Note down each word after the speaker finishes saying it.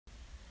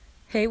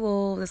Hey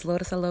Wolves, it's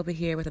Lotus Aloba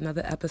here with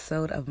another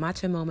episode of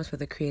Matcha Moments for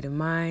the Creative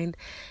Mind.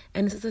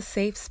 And this is a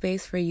safe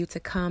space for you to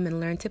come and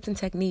learn tips and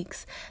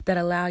techniques that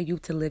allow you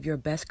to live your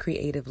best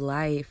creative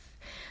life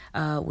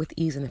with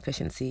ease and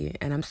efficiency.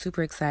 And I'm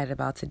super excited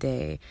about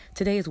today.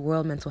 Today is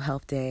World Mental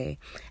Health Day.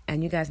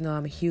 And you guys know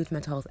I'm a huge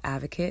mental health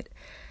advocate.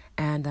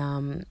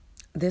 And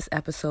this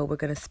episode we're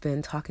going to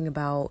spend talking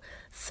about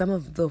some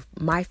of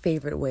my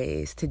favorite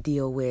ways to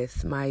deal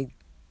with my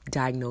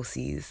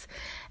diagnoses.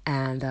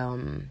 And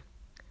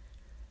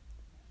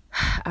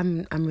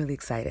I'm really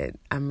excited.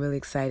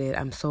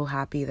 I'm so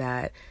happy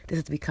that this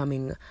is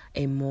becoming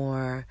a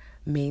more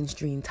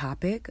mainstream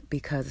topic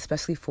because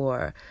especially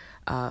for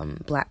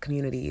Black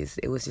communities,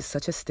 it was just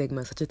such a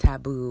stigma, such a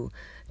taboo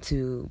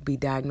to be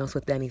diagnosed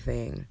with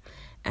anything.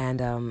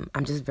 And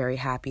I'm just very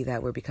happy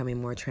that we're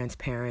becoming more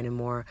transparent and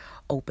more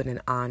open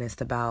and honest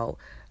about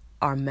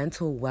our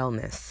mental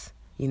wellness.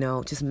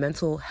 Just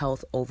mental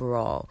health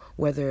overall,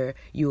 whether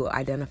you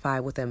identify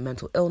with a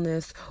mental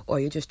illness or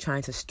you're just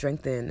trying to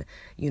strengthen,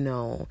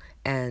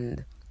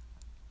 and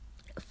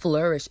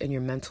flourish in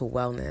your mental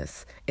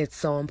wellness. It's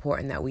so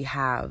important that we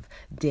have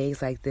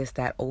days like this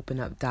that open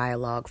up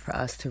dialogue for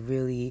us to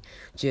really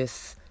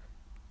just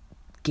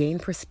gain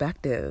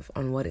perspective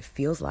on what it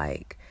feels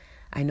like.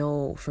 I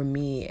know for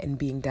me, in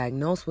being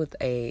diagnosed with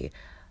a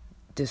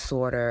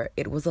disorder,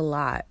 it was a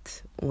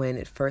lot when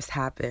it first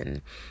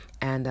happened.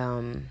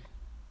 And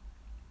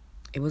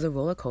it was a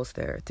roller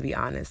coaster, to be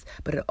honest,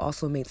 but it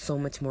also made so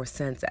much more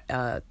sense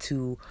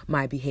to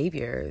my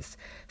behaviors.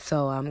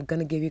 So I'm going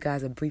to give you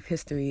guys a brief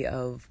history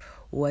of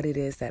what it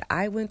is that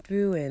I went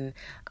through, and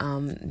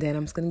then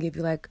I'm just going to give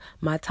you like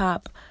my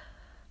top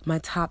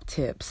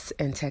tips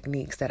and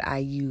techniques that I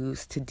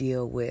use to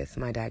deal with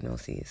my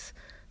diagnoses.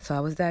 So I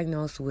was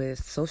diagnosed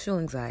with social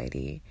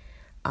anxiety,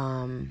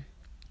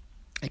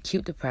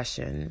 acute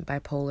depression,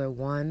 bipolar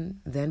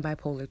 1, then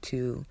bipolar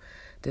 2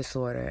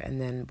 disorder,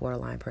 and then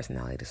borderline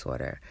personality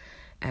disorder.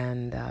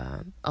 And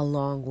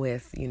along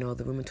with, the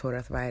rheumatoid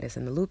arthritis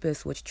and the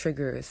lupus, which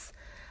triggers,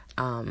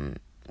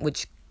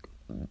 which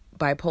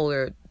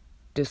bipolar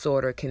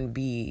disorder can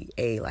be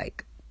a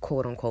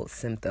quote unquote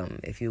symptom,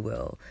 if you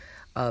will,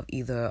 of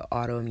either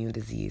autoimmune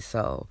disease.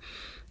 So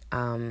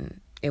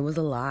it was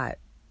a lot.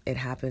 It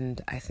happened,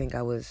 I think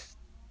I was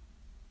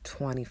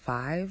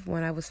 25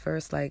 when I was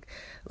first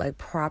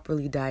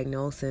properly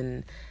diagnosed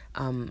and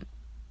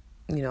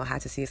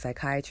had to see a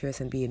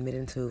psychiatrist and be admitted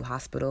into a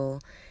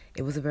hospital.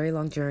 It was a very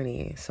long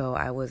journey. So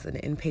I was an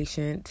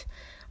inpatient,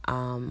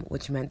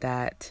 which meant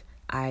that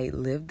I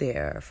lived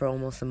there for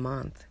almost a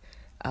month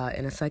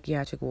in a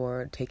psychiatric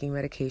ward, taking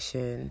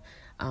medication,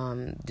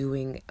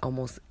 doing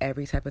almost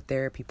every type of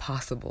therapy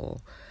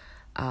possible,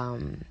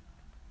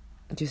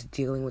 just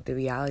dealing with the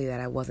reality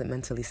that I wasn't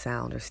mentally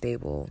sound or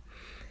stable,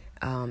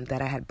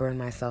 that I had burned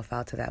myself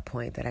out to that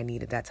point that I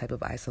needed that type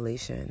of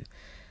isolation.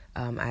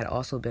 I had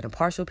also been a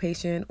partial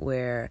patient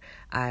where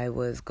I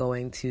was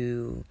going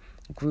to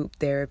group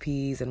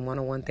therapies and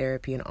one-on-one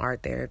therapy and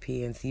art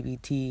therapy and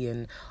CBT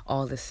and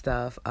all this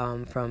stuff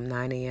from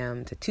 9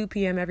 a.m. to 2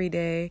 p.m. every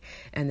day.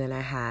 And then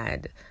I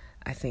had,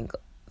 I think,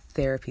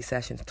 therapy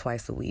sessions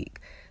twice a week.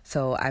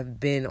 So I've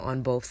been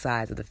on both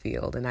sides of the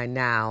field, and I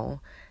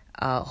now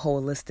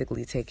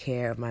holistically take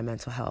care of my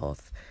mental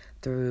health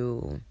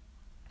through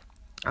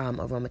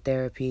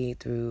aromatherapy,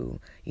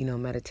 through,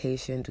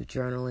 meditation, through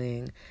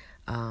journaling,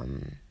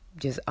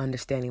 just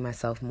understanding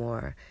myself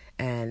more.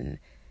 And,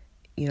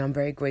 I'm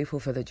very grateful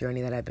for the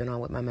journey that I've been on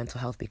with my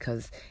mental health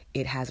because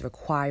it has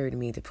required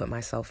me to put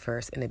myself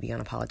first and to be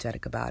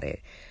unapologetic about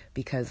it.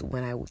 Because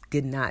when I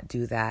did not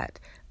do that,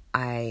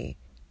 I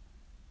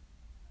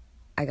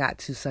got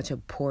to such a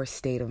poor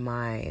state of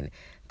mind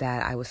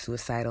that I was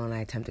suicidal and I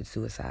attempted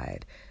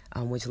suicide,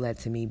 which led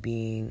to me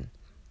being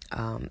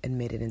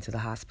admitted into the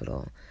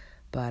hospital.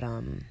 But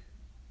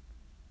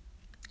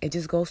it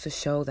just goes to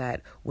show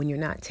that when you're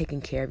not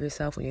taking care of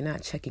yourself, when you're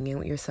not checking in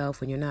with yourself,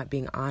 when you're not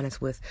being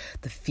honest with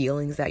the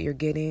feelings that you're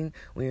getting,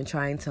 when you're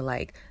trying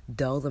to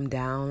dull them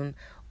down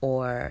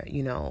or,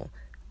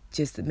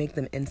 just make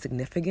them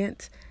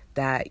insignificant,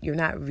 that you're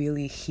not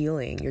really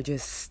healing. You're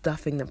just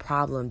stuffing the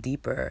problem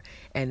deeper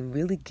and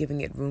really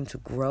giving it room to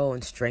grow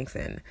and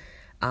strengthen.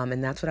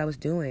 And that's what I was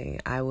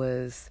doing. I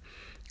was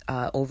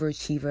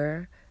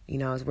overachiever.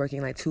 I was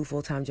working 2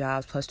 full-time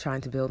jobs plus trying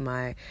to build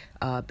my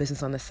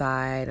business on the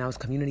side. And I was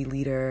community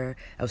leader.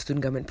 I was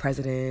student government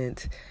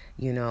president.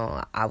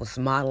 I was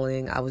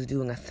modeling. I was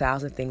doing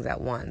 1,000 things at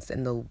once.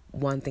 And the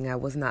one thing I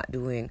was not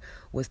doing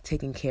was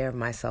taking care of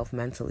myself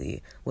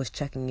mentally, was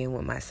checking in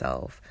with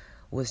myself,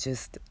 was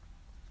just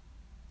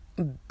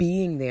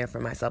being there for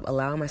myself,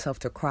 allowing myself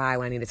to cry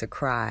when I needed to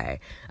cry,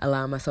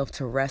 allowing myself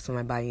to rest when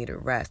my body needed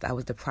rest. I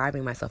was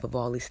depriving myself of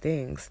all these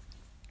things.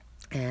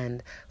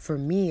 And for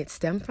me, it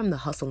stemmed from the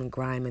hustle and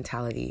grind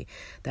mentality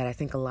that I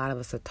think a lot of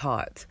us are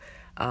taught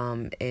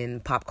in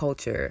pop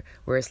culture,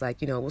 where it's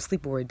we'll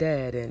sleep or we're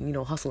dead, and,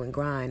 hustle and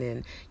grind,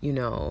 and,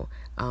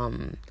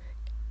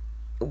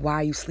 why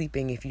are you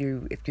sleeping if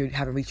you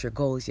haven't reached your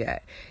goals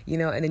yet?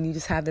 And then you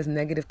just have this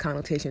negative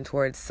connotation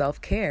towards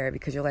self-care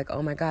because you're like,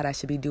 oh my God, I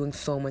should be doing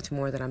so much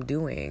more than I'm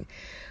doing.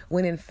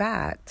 When in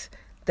fact,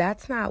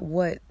 that's not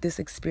what this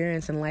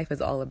experience in life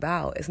is all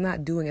about. It's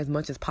not doing as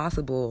much as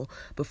possible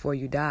before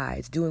you die.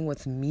 It's doing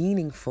what's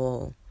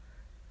meaningful.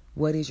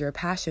 What is your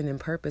passion and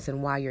purpose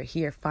and why you're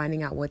here?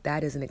 Finding out what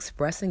that is and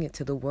expressing it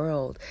to the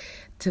world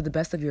to the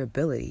best of your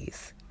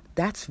abilities.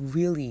 That's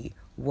really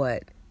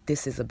what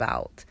this is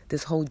about.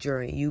 This whole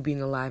journey, you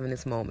being alive in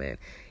this moment.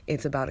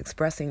 It's about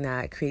expressing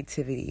that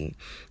creativity,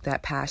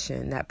 that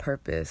passion, that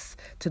purpose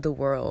to the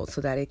world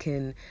so that it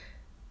can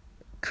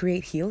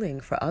create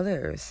healing for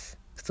others,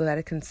 so that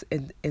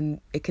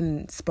it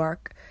can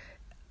spark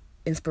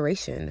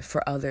inspiration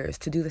for others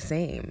to do the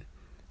same,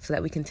 so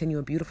that we continue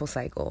a beautiful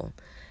cycle.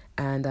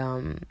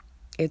 And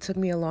it took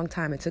me a long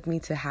time. It took me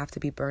to have to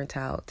be burnt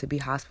out, to be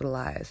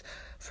hospitalized,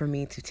 for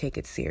me to take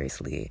it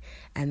seriously.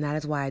 And that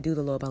is why I do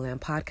the Low Land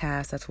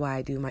podcast. That's why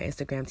I do my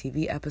Instagram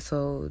TV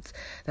episodes.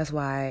 That's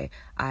why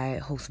I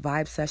host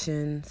vibe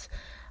sessions,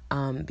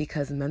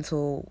 because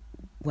mental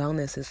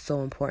wellness is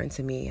so important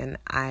to me. And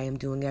I am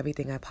doing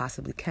everything I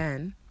possibly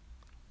can,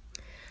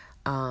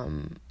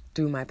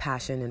 through my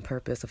passion and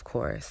purpose, of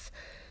course,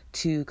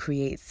 to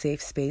create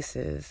safe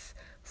spaces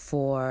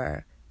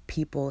for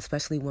people,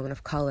 especially women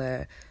of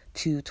color,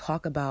 to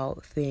talk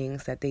about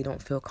things that they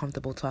don't feel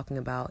comfortable talking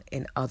about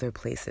in other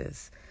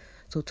places.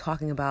 So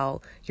talking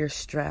about your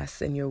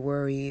stress and your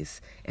worries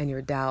and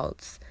your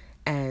doubts,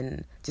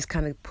 and just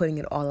kind of putting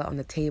it all out on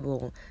the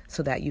table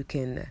so that you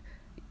can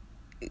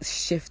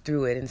shift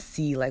through it and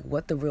see like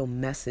what the real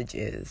message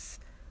is,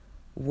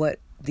 what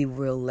the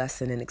real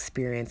lesson and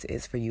experience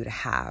is for you to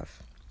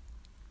have.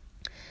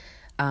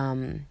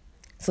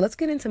 So let's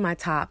get into my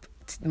top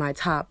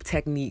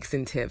techniques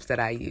and tips that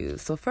I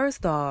use. So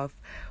first off,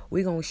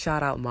 we're going to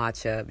shout out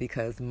matcha,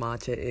 because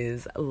matcha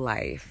is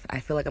life. I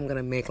feel like I'm going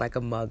to make like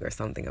a mug or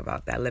something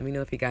about that. Let me know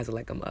if you guys would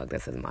like a mug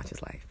that says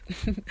matcha's life.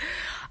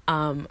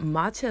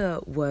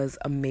 Matcha was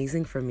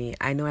amazing for me.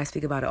 I know I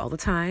speak about it all the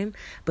time,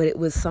 but it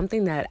was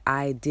something that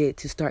I did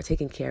to start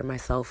taking care of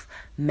myself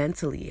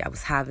mentally. I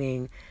was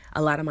having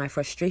a lot of my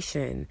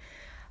frustration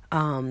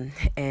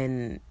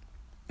and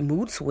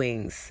mood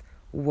swings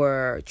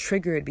were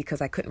triggered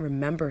because I couldn't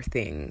remember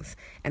things,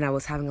 and I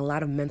was having a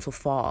lot of mental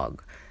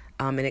fog.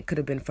 And it could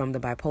have been from the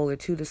bipolar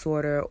 2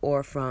 disorder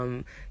or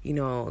from, the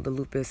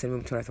lupus and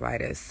rheumatoid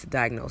arthritis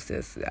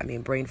diagnosis. I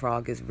mean, brain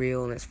fog is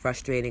real and it's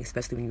frustrating,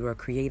 especially when you are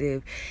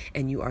creative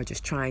and you are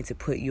just trying to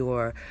put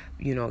your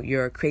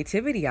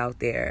creativity out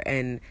there.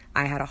 And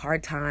I had a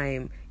hard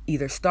time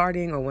either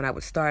starting, or when I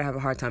would start, I have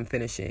a hard time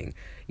finishing,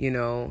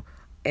 And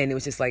it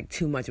was just like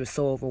too much. It was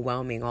so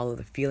overwhelming, all of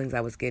the feelings I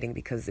was getting,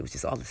 because it was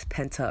just all this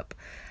pent up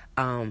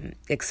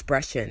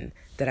expression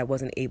that I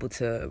wasn't able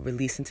to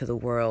release into the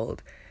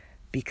world,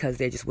 because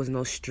there just was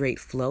no straight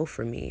flow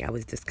for me. I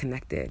was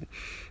disconnected.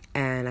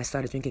 And I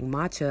started drinking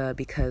matcha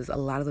because a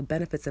lot of the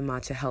benefits in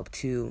matcha help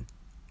to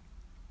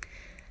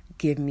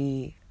give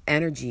me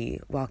energy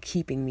while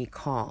keeping me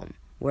calm.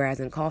 Whereas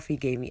in coffee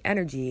gave me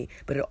energy,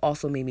 but it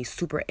also made me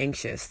super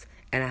anxious.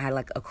 And I had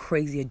like a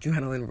crazy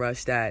adrenaline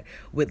rush that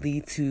would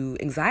lead to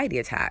anxiety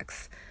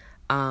attacks,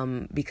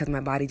 because my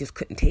body just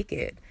couldn't take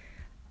it.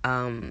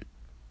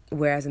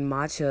 Whereas in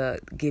matcha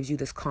gives you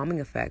this calming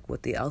effect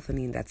with the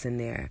L-theanine that's in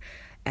there.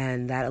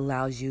 And that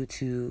allows you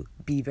to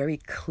be very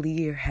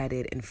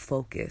clear-headed and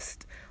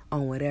focused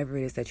on whatever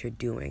it is that you're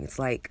doing. It's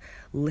like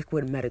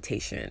liquid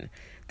meditation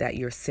that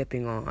you're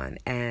sipping on.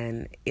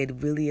 And it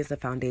really is the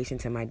foundation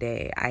to my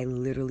day. I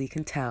literally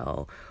can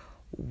tell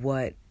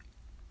the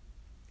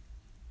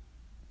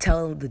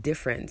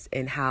difference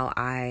in how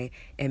I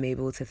am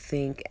able to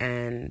think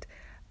and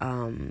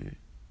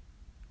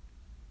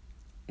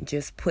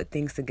just put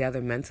things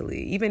together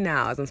mentally. Even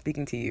now, as I'm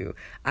speaking to you,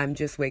 I'm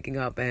just waking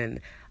up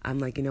and I'm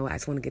like, I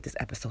just want to get this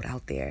episode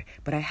out there,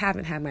 but I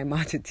haven't had my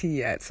matcha tea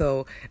yet.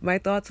 So my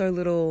thoughts are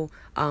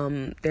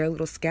they're a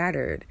little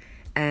scattered,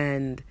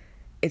 and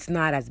it's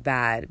not as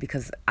bad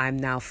because I'm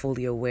now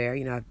fully aware.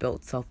 I've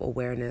built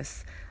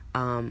self-awareness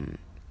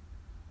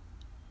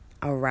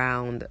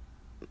around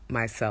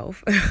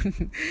myself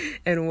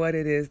and what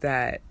it is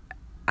that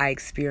I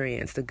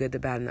experience, the good, the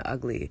bad, and the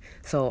ugly.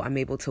 So I'm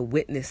able to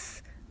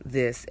witness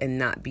this and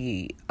not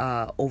be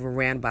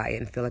overran by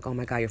it and feel like, oh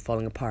my God, you're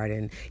falling apart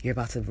and you're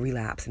about to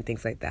relapse and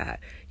things like that,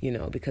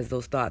 because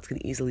those thoughts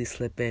can easily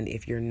slip in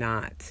if you're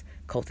not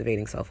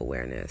cultivating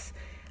self-awareness.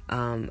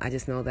 I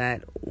just know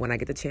that when I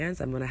get the chance,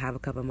 I'm going to have a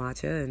cup of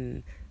matcha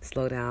and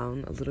slow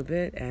down a little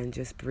bit and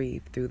just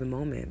breathe through the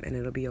moment, and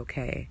it'll be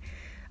okay.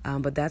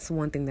 But that's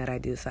one thing that I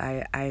do.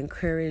 So I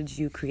encourage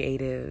you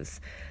creatives,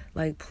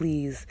 like,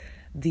 please,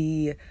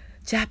 the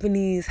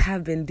Japanese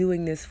have been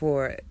doing this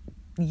for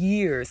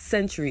years,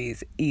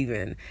 centuries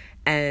even.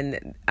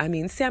 And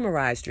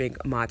samurais drink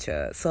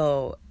matcha.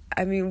 So,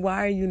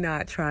 why are you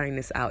not trying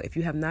this out? If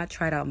you have not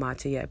tried out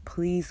matcha yet,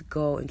 please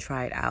go and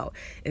try it out.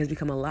 It has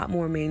become a lot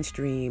more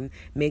mainstream.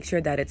 Make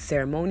sure that it's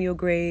ceremonial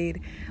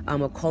grade,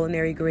 a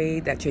culinary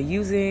grade that you're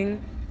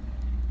using.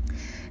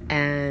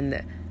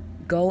 And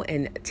go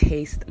and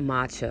taste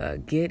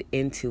matcha. Get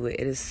into it.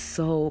 It is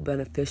so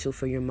beneficial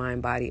for your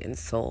mind, body, and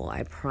soul.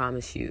 I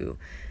promise you.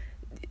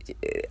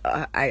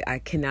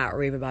 I cannot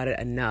rave about it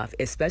enough,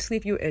 especially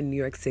if you're in New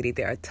York City.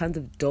 There are tons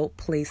of dope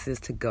places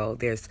to go.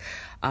 There's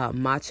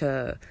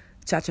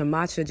Chacha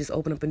Matcha just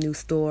opened up a new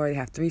store. They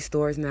have 3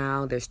 stores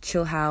now. There's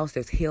Chill House.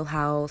 There's Heal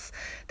House.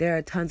 There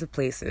are tons of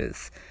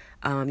places.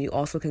 You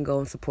also can go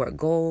and support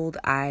Gold.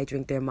 I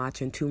drink their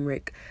matcha and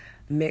turmeric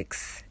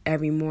mix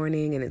every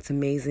morning, and it's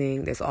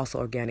amazing. There's also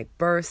Organic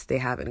Burst. They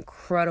have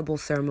incredible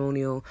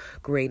ceremonial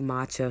grade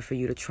matcha for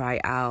you to try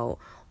out.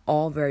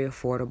 All very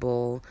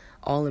affordable,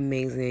 all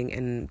amazing,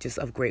 and just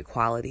of great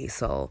quality.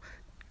 So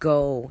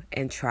go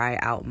and try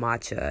out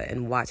matcha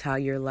and watch how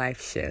your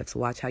life shifts.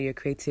 Watch how your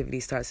creativity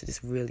starts to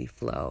just really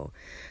flow.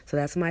 So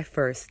that's my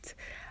first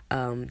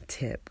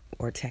tip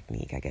or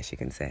technique, I guess you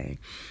can say.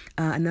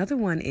 Another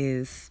one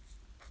is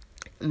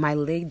my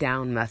lay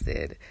down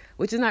method,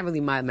 which is not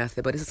really my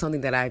method, but this is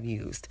something that I've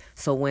used.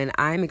 So when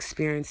I'm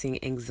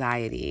experiencing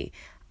anxiety,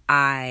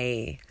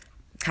 I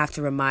have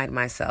to remind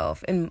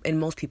myself, and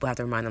most people have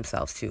to remind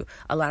themselves too,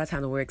 a lot of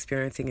times when we're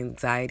experiencing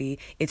anxiety,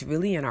 it's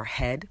really in our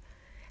head.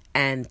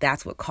 And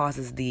that's what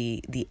causes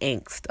the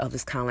angst of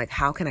this kind of like,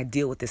 how can I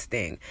deal with this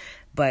thing?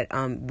 But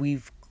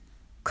we've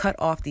cut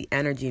off the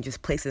energy and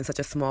just placed it in such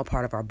a small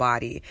part of our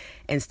body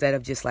instead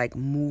of just like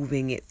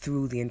moving it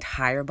through the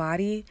entire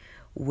body,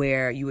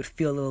 where you would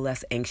feel a little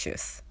less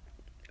anxious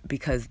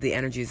because the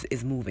energy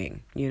is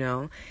moving, you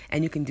know?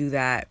 And you can do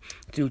that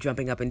through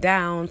jumping up and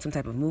down, some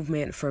type of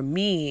movement. For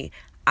me,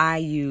 I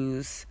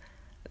use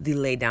the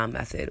lay down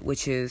method,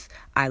 which is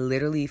I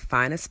literally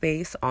find a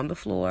space on the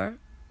floor,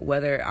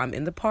 whether I'm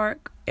in the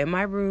park, in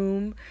my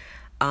room,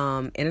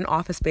 in an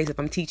office space if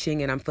I'm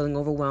teaching and I'm feeling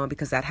overwhelmed,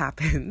 because that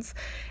happens.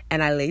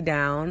 And I lay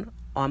down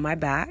on my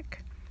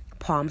back,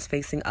 palms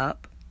facing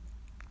up,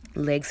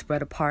 legs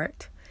spread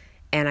apart,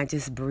 and I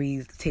just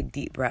breathe, take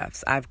deep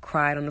breaths. I've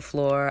cried on the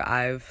floor,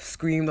 I've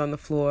screamed on the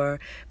floor,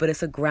 but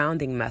it's a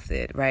grounding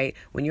method, right?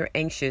 When you're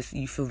anxious,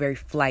 you feel very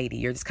flighty.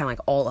 You're just kind of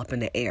like all up in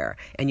the air,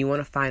 and you want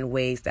to find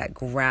ways that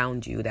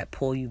ground you, that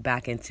pull you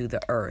back into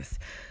the earth,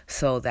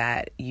 so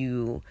that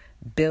you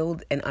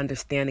build an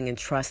understanding and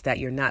trust that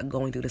you're not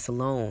going through this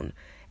alone.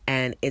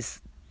 And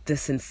it's the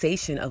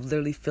sensation of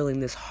literally feeling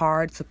this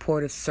hard,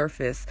 supportive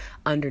surface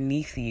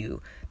underneath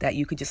you that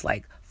you could just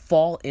like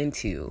fall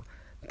into,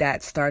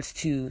 that starts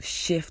to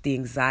shift the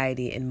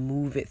anxiety and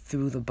move it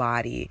through the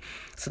body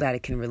so that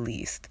it can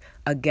release.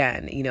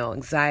 Again, you know,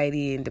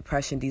 anxiety and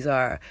depression, these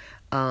are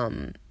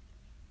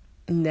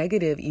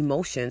negative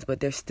emotions, but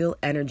they're still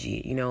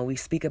energy. You know, we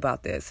speak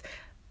about this.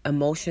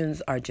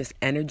 Emotions are just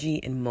energy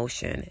in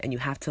motion, and you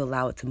have to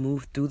allow it to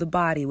move through the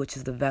body, which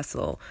is the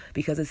vessel,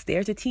 because it's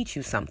there to teach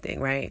you something,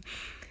 right?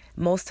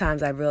 Most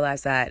times I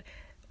realized that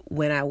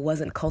when I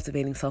wasn't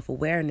cultivating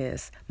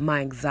self-awareness,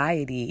 my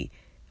excitement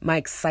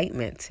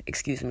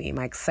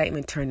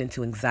turned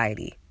into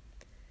anxiety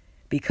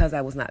because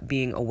I was not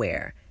being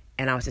aware.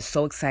 And I was just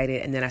so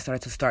excited, and then I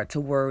started to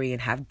worry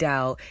and have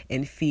doubt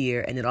and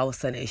fear, and then all of a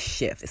sudden it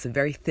shifts. It's a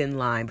very thin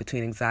line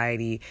between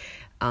anxiety,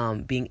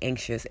 being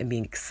anxious, and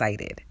being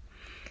excited.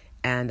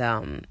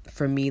 And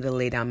for me, the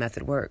lay down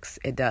method works.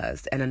 It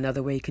does. And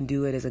another way you can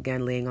do it is,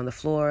 again, laying on the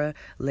floor,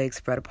 legs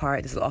spread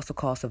apart. This is also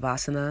called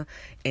Savasana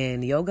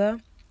in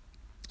yoga.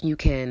 You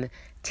can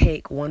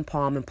take one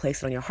palm and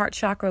place it on your heart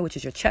chakra, which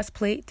is your chest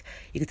plate.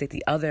 You can take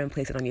the other and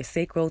place it on your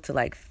sacral to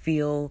like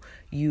feel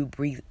you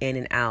breathe in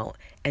and out,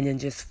 and then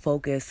just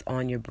focus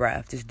on your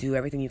breath. Just do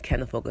everything you can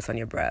to focus on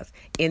your breath.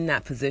 In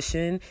that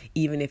position,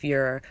 even if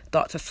your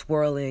thoughts are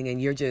swirling and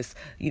you're just,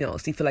 so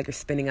you feel like you're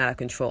spinning out of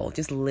control,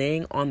 just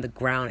laying on the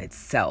ground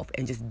itself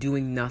and just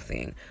doing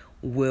nothing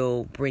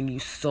will bring you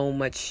so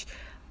much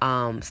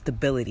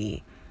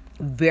stability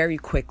very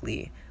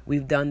quickly.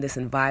 We've done this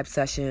in vibe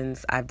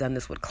sessions. I've done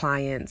this with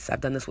clients.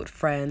 I've done this with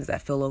friends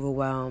that feel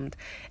overwhelmed,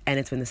 and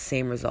it's been the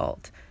same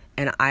result.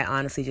 And I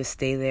honestly just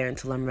stay there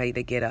until I'm ready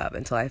to get up,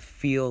 until I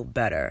feel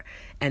better.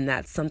 And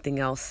that's something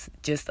else,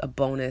 just a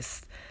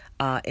bonus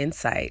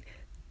insight.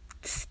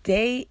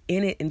 Stay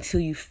in it until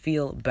you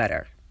feel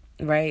better,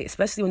 right?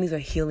 Especially when these are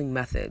healing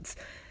methods.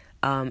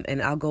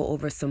 And I'll go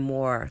over some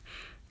more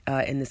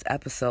in this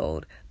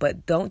episode,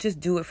 but don't just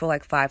do it for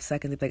like 5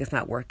 seconds and be like, it's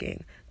not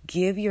working.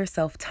 Give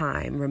yourself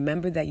time.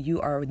 Remember that you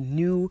are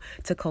new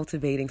to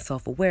cultivating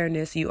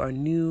self-awareness. You are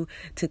new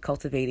to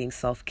cultivating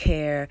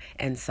self-care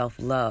and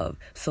self-love.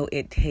 So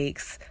it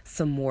takes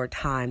some more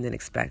time than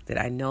expected.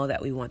 I know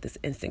that we want this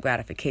instant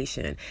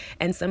gratification,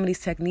 and some of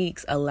these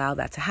techniques allow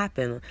that to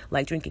happen.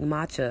 Like drinking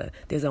matcha,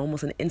 there's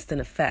almost an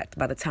instant effect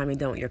by the time you're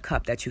done with your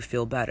cup that you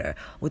feel better.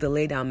 With the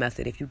lay down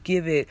method, if you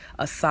give it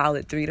a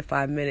solid 3 to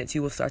 5 minutes,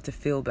 you will start to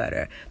feel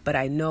better. But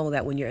I know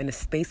that when you're in a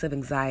space of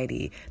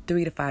anxiety,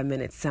 3 to 5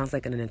 minutes sounds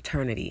like an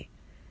eternity.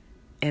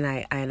 And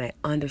I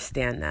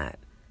understand that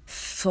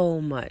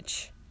so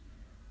much.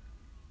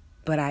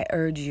 But I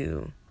urge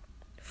you,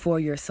 for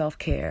your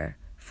self-care,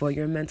 for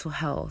your mental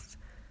health,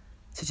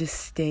 to just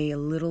stay a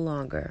little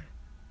longer,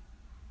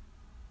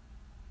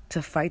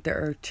 to fight the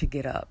urge to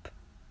get up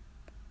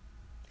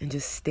and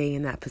just stay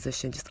in that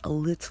position just a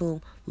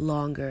little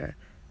longer,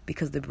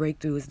 because the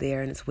breakthrough is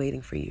there and it's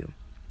waiting for you.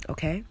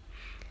 Okay?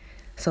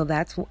 So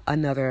that's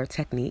another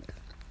technique.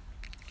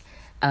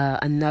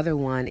 Another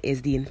one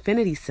is the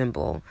infinity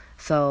symbol.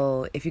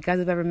 So if you guys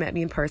have ever met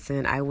me in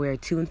person, I wear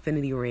 2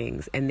 infinity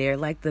rings, and they're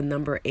like the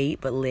number 8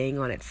 but laying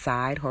on its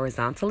side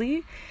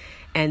horizontally.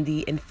 And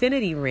the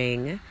infinity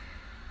ring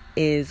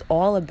is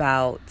all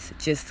about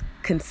just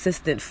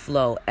consistent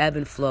flow, ebb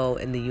and flow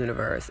in the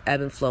universe,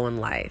 ebb and flow in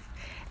life.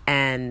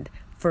 And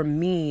for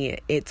me,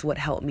 it's what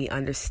helped me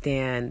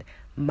understand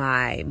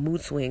my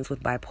mood swings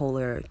with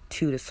bipolar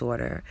 2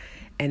 disorder,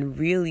 and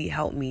really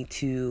helped me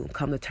to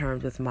come to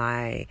terms with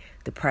my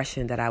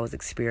depression that I was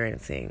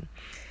experiencing.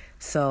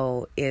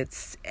 So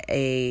it's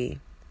a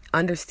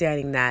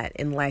understanding that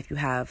in life you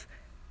have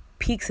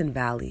peaks and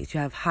valleys. You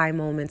have high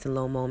moments and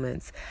low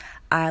moments.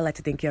 I like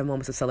to think you have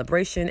moments of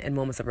celebration and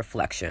moments of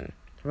reflection,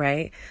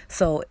 right?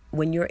 So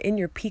when you're in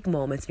your peak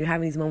moments, you're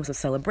having these moments of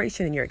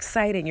celebration and you're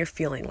excited and you're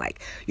feeling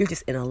like you're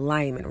just in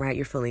alignment, right?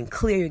 You're feeling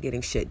clear, you're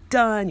getting shit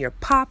done, you're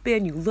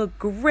popping, you look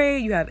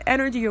great, you have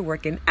energy, you're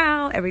working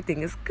out,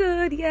 everything is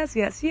good, yes,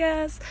 yes,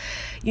 yes.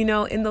 You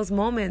know, in those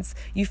moments,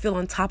 you feel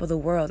on top of the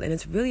world, and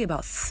it's really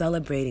about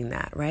celebrating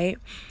that, right?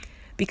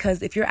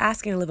 Because if you're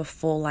asking to live a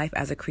full life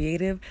as a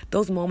creative,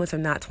 those moments are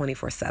not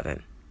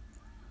 24/7.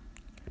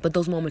 But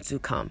those moments do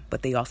come,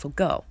 but they also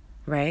go,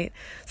 right?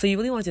 So you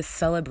really want to just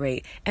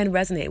celebrate and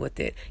resonate with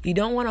it. You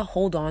don't want to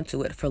hold on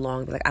to it for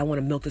long, like, I want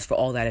to milk this for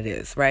all that it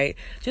is, right?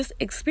 Just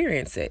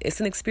experience it.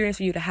 It's an experience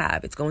for you to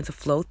have. It's going to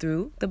flow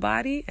through the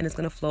body and it's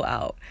going to flow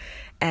out.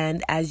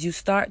 And as you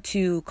start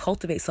to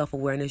cultivate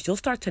self-awareness, you'll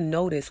start to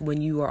notice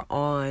when you are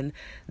on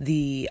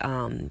the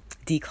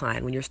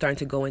decline, when you're starting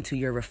to go into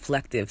your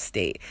reflective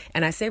state.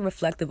 And I say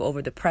reflective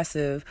over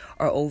depressive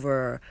or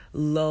over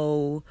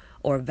low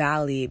or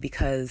valley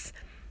because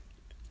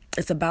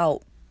it's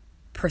about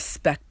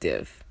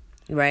perspective,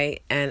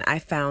 right? And I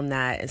found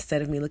that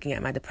instead of me looking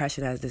at my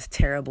depression as this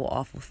terrible,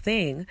 awful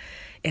thing,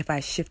 if I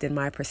shifted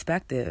my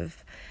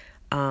perspective,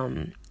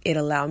 it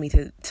allowed me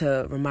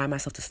to remind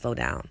myself to slow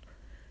down.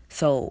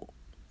 So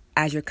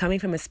as you're coming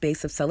from a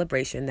space of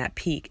celebration, that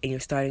peak, and you're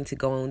starting to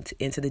go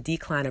into the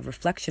decline of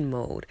reflection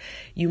mode,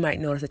 you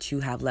might notice that you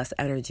have less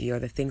energy, or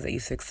the things that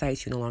used to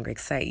excite you no longer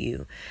excite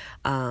you,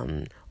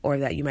 or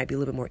that you might be a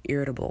little bit more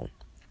irritable.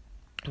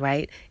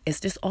 Right? It's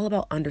just all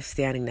about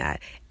understanding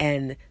that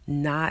and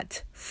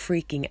not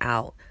freaking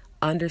out.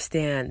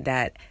 Understand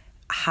that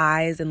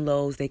highs and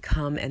lows, they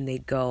come and they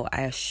go.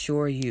 I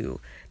assure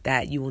you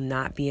that you will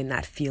not be in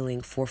that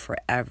feeling for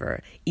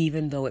forever,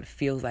 even though it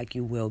feels like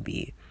you will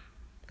be.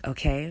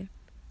 Okay?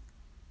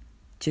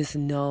 Just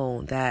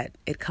know that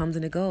it comes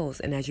and it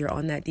goes. And as you're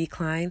on that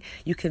decline,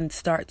 you can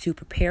start to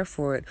prepare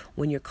for it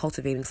when you're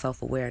cultivating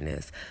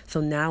self-awareness.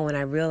 So now when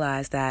I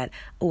realize that,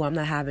 I'm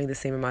not having the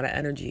same amount of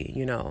energy,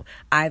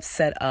 I've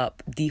set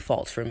up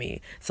defaults for me.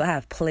 So I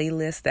have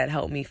playlists that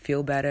help me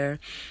feel better.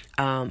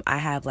 I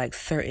have like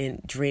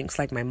certain drinks,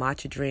 like my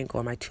matcha drink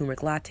or my turmeric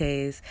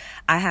lattes.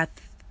 I have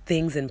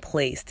things in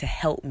place to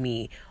help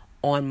me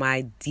on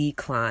my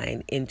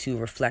decline into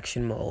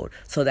reflection mode,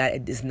 so that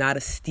it is not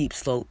a steep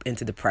slope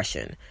into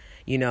depression.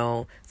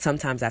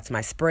 Sometimes that's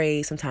my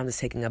spray, sometimes it's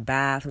taking a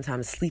bath,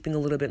 sometimes it's sleeping a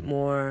little bit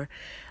more.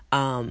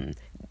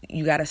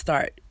 You got to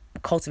start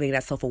cultivating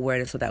that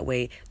self-awareness, so that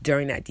way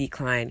during that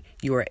decline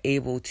you are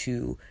able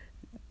to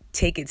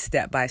take it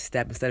step by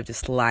step instead of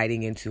just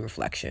sliding into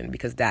reflection,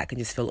 because that can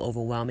just feel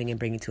overwhelming and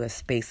bring you to a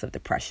space of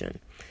depression.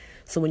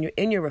 So when you're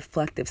in your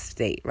reflective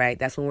state, right,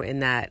 that's when we're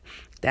in that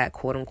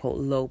quote unquote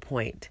low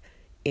point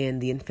in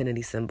the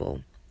infinity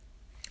symbol.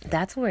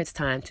 That's where it's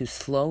time to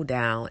slow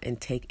down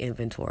and take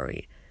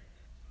inventory.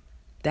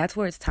 That's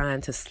where it's time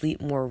to sleep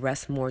more,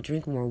 rest more,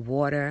 drink more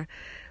water,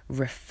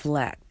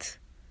 reflect.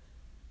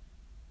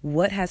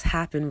 What has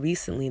happened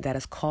recently that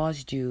has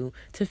caused you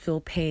to feel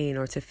pain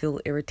or to feel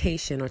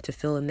irritation or to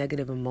feel a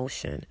negative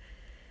emotion?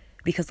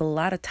 Because a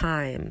lot of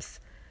times,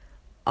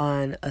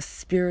 on a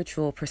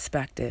spiritual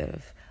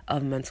perspective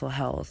of mental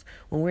health,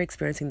 when we're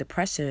experiencing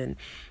depression,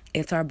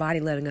 it's our body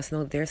letting us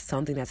know there's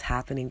something that's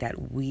happening that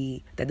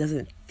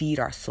doesn't feed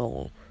our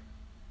soul,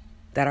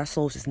 that our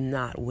soul's just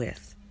not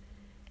with.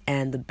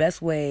 And the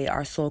best way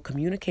our soul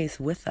communicates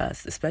with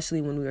us,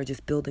 especially when we are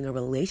just building a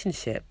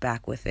relationship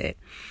back with it,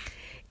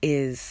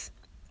 is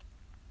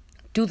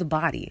through the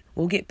body.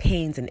 We'll get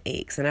pains and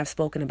aches. And I've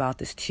spoken about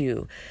this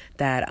too,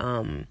 that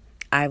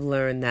I've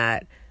learned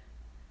that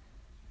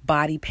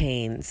body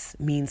pains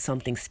mean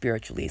something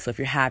spiritually. So if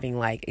you're having,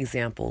 like,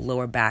 example,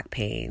 lower back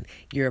pain,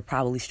 you're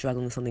probably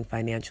struggling with something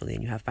financially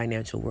and you have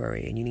financial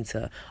worry and you need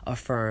to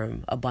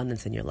affirm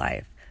abundance in your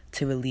life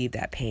to relieve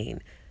that pain,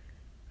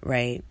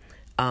 right?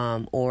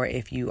 Or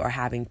if you are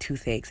having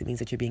toothaches, it means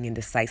that you're being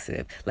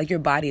indecisive. Like, your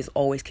body is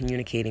always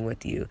communicating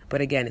with you. But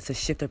again, it's a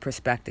shift of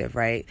perspective,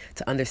 right?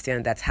 To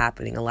understand that's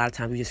happening. A lot of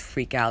times we just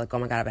freak out, like, oh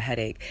my God, I have a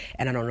headache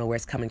and I don't know where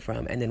it's coming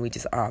from. And then we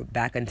just are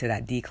back into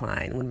that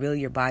decline. When really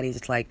your body is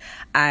just like,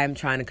 I'm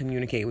trying to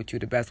communicate with you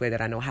the best way that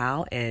I know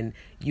how, and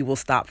you will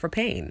stop for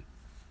pain.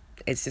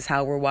 It's just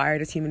how we're wired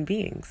as human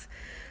beings.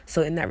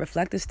 So in that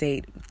reflective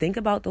state, think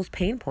about those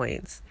pain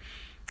points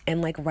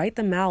and like write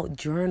them out,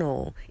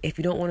 journal. If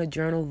you don't want to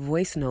journal,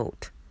 voice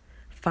note.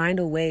 Find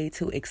a way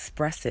to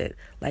express it.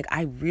 Like,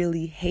 I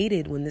really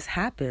hated when this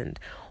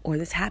happened, or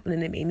this happened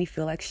and it made me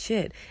feel like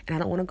shit, and I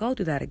don't want to go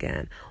through that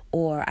again.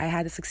 Or I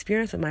had this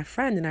experience with my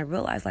friend and I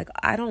realized, like,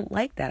 I don't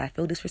like that. I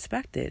feel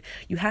disrespected.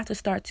 You have to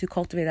start to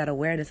cultivate that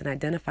awareness and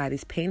identify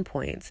these pain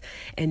points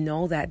and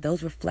know that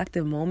those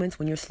reflective moments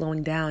when you're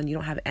slowing down, you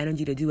don't have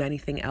energy to do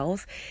anything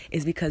else,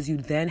 is because you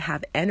then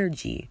have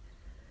energy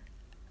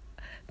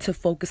to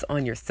focus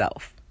on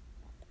yourself,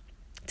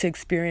 to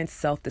experience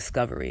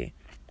self-discovery,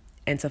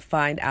 and to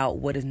find out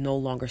what is no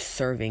longer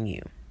serving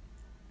you.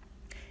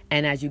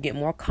 And as you get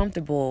more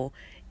comfortable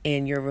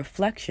in your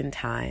reflection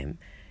time,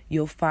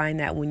 you'll find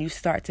that when you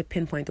start to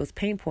pinpoint those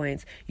pain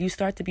points, you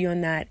start to be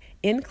on that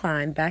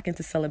incline back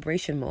into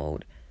celebration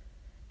mode.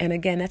 And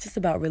again, that's just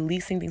about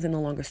releasing things that no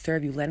longer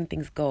serve you, letting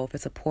things go. If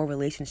it's a poor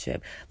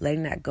relationship,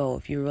 letting that go.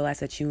 If you realize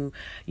that you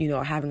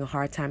are having a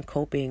hard time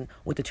coping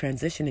with the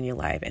transition in your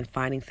life, and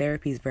finding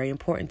therapy is very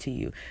important to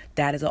you,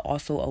 that is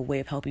also a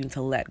way of helping you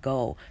to let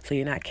go, so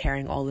you're not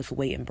carrying all this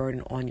weight and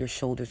burden on your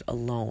shoulders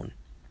alone.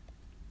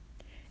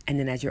 And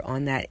then as you're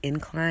on that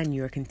incline,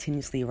 you're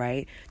continuously,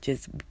 right,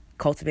 just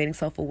cultivating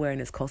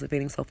self-awareness,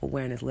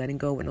 letting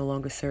go what no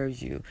longer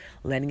serves you,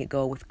 letting it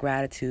go with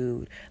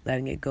gratitude,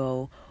 letting it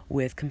go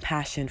with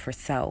compassion for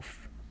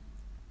self.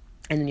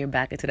 And then you're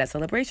back into that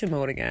celebration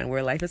mode again,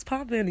 where life is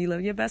popping, you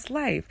live your best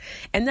life.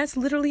 And that's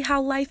literally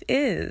how life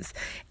is.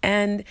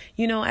 And,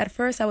 at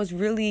first I was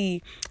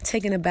really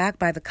taken aback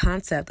by the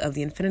concept of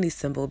the infinity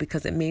symbol,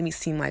 because it made me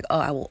seem like,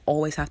 I will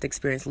always have to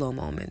experience low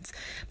moments.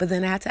 But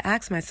then I had to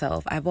ask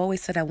myself, I've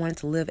always said I wanted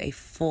to live a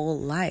full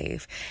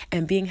life.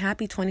 And being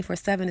happy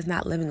 24/7 is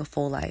not living a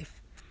full life.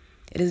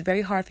 It is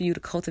very hard for you to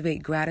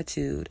cultivate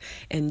gratitude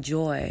and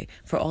joy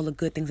for all the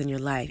good things in your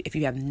life if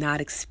you have not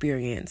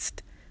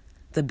experienced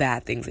the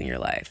bad things in your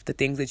life, the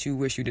things that you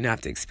wish you didn't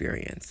have to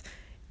experience.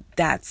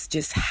 That's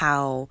just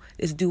how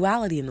it's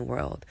duality in the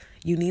world.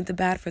 You need the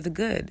bad for the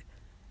good.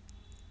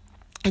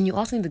 And you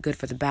also need the good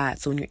for the bad.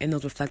 So when you're in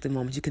those reflective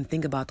moments, you can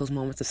think about those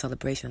moments of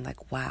celebration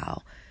like,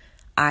 wow,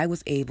 I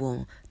was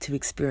able to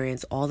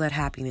experience all that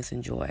happiness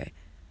and joy.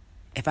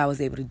 If I was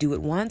able to do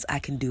it once, I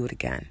can do it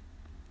again.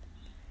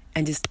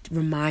 And just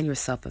remind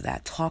yourself of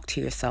that. Talk to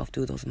yourself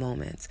through those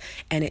moments.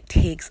 And it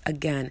takes,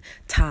 again,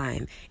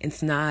 time.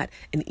 It's not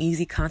an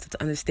easy concept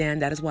to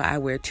understand. That is why I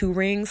wear 2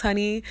 rings,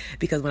 honey.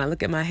 Because when I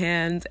look at my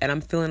hands and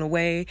I'm feeling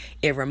away,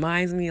 it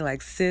reminds me,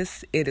 like,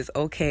 sis, it is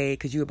okay,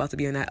 because you're about to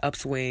be on that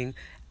upswing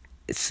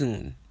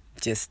soon.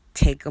 Just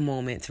take a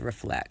moment to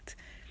reflect.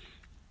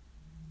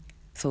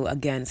 So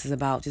again, this is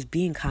about just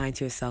being kind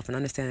to yourself and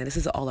understanding this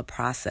is all a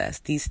process.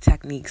 These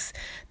techniques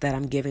that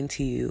I'm giving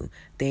to you,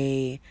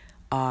 they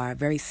are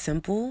very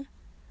simple,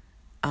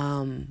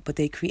 but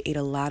they create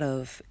a lot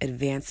of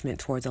advancement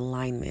towards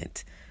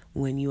alignment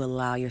when you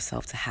allow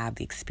yourself to have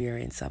the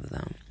experience of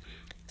them.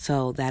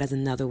 So that is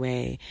another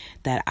way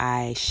that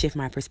I shift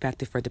my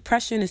perspective for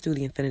depression, is through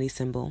the infinity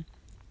symbol.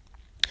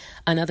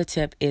 Another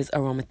tip is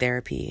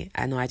aromatherapy.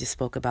 I know I just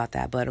spoke about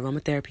that, but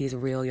aromatherapy is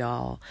real,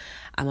 y'all.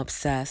 I'm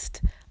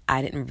obsessed.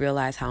 I didn't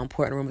realize how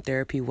important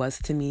aromatherapy was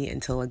to me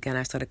until, again,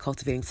 I started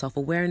cultivating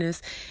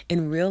self-awareness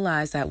and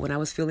realized that when I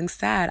was feeling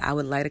sad, I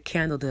would light a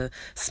candle to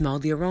smell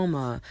the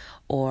aroma.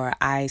 Or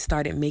I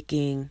started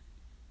making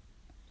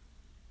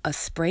a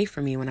spray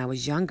for me when I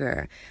was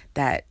younger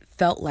that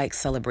felt like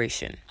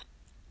celebration.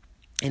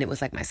 And it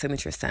was like my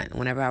signature scent.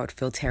 Whenever I would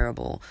feel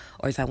terrible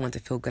or if I wanted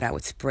to feel good, I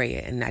would spray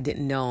it. And I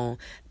didn't know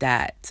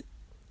that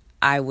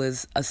I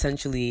was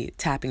essentially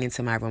tapping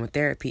into my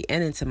aromatherapy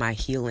and into my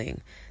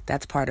healing.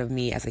 That's part of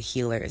me as a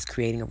healer, is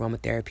creating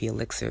aromatherapy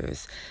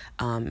elixirs.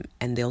 And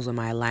those are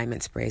my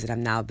alignment sprays that I've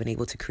now been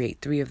able to create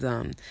 3 of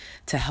them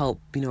to help,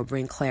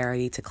 bring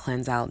clarity, to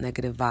cleanse out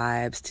negative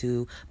vibes,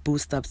 to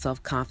boost up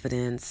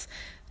self-confidence,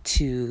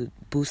 to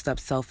boost up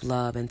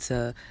self-love, and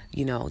to,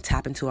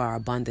 tap into our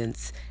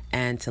abundance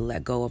and to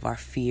let go of our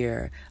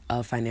fear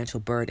of financial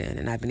burden.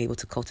 And I've been able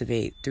to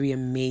cultivate 3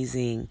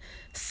 amazing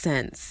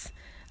scents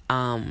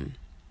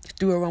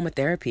through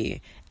aromatherapy.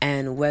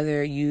 And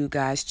whether you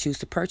guys choose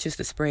to purchase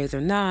the sprays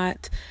or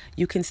not,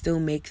 you can still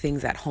make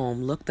things at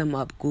home. Look them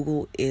up.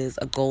 Google is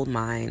a gold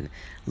mine.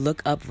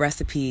 Look up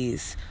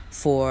recipes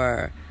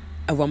for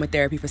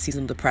aromatherapy for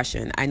seasonal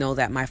depression. I know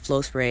that my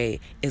flow spray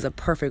is a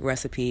perfect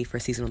recipe for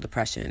seasonal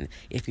depression.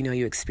 If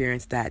you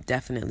experienced that,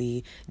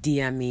 definitely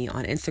DM me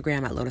on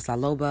Instagram at Lotus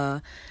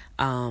Aloba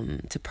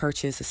to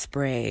purchase a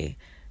spray,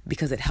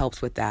 because it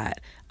helps with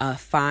that.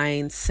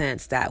 Find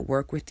scents that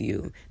work with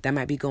you. That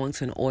might be going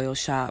to an oil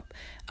shop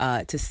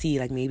to see,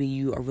 like, maybe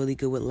you are really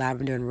good with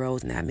lavender and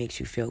rose and that makes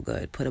you feel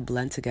good. Put a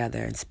blend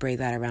together and spray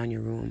that around your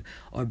room,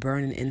 or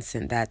burn an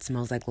incense that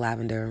smells like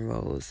lavender and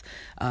rose.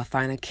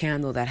 Find a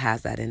candle that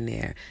has that in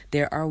there.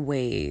 There are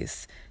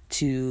ways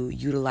to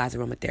utilize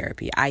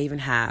aromatherapy. I even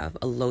have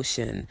a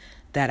lotion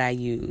that I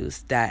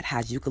use that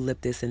has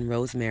eucalyptus and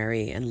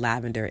rosemary and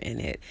lavender in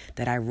it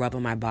that I rub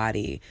on my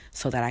body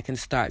so that I can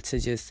start to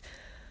just,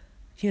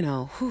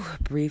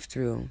 breathe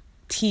through.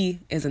 Tea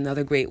is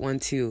another great one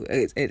too.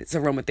 It's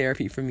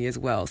aromatherapy for me as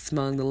well.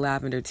 Smelling the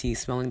lavender tea,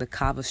 smelling the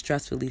kava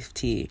stress relief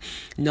tea,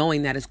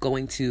 knowing that it's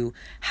going to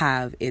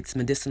have its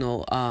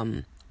medicinal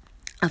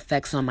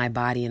effects on my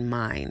body and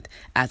mind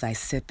as I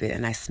sip it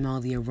and I smell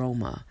the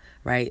aroma,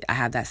 right? I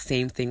have that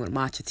same thing with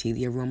matcha tea.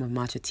 The aroma of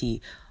matcha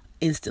tea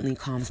instantly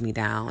calms me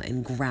down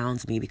and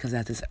grounds me because it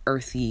has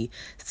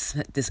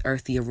this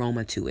earthy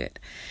aroma to it.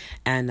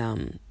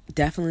 And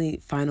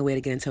definitely find a way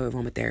to get into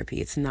aromatherapy.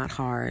 It's not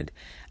hard.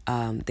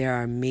 There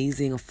are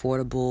amazing,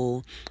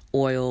 affordable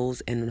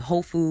oils in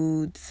Whole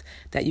Foods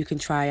that you can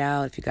try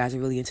out. If you guys are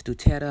really into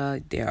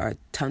doTERRA, there are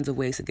tons of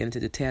ways to get into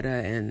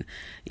doTERRA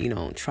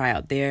and, try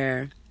out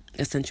their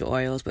essential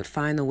oils, but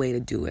find a way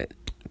to do it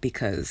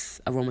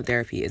because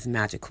aromatherapy is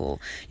magical.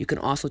 You can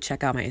also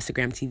check out my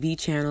Instagram TV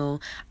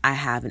channel. I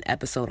have an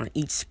episode on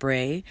each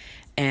spray,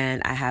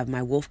 and I have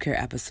my Wolf Care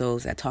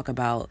episodes that talk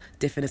about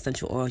different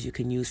essential oils you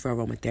can use for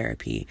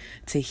aromatherapy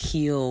to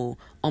heal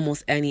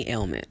almost any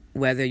ailment,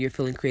 whether you're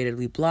feeling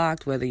creatively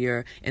blocked, whether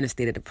you're in a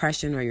state of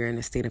depression or you're in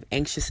a state of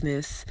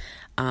anxiousness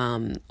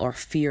or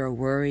fear or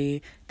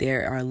worry.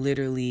 There are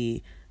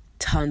literally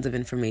tons of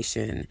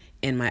information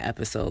in my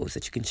episodes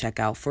that you can check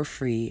out for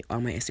free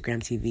on my Instagram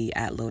TV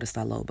at Lotus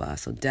La Loba.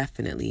 So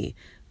definitely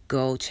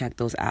go check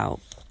those out.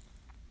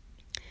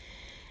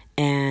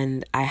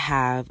 And I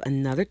have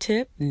another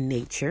tip,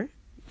 nature.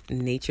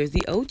 Nature's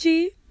the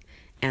OG,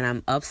 and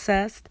I'm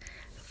obsessed.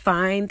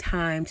 Find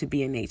time to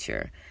be in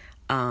nature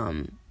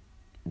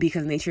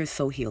because nature is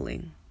so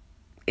healing.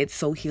 It's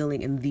so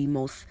healing in the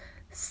most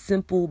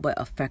simple but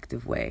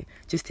effective way.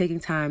 Just taking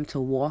time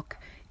to walk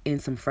in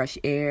some fresh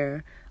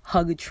air,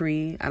 hug a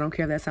tree. I don't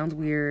care if that sounds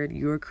weird.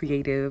 You're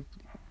creative.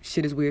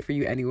 Shit is weird for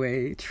you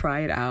anyway.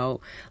 Try it out.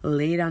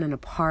 Lay down in a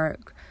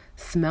park.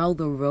 Smell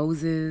the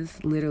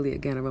roses. Literally,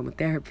 again,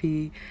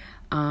 aromatherapy.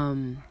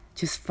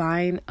 Just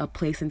find a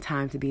place and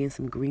time to be in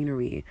some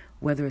greenery,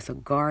 whether it's a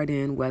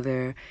garden,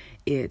 whether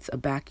it's a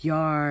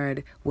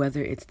backyard,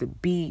 whether it's the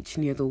beach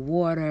near the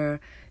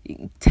water.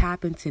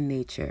 Tap into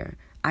nature.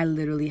 I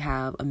literally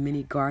have a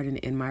mini garden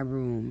in my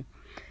room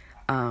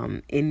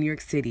in New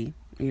York City.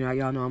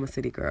 Y'all know I'm a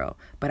city girl,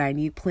 but I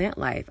need plant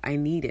life. I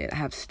need it. I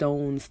have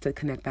stones to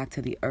connect back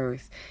to the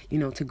earth,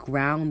 to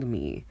ground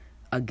me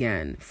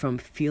again from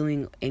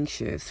feeling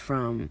anxious,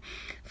 from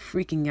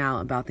freaking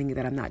out about thinking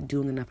that I'm not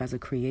doing enough as a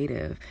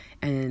creative,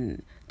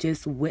 and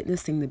just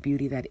witnessing the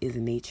beauty that is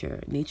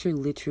nature. Nature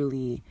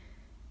literally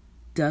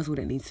does what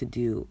it needs to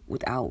do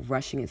without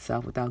rushing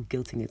itself, without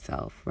guilting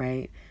itself,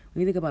 right?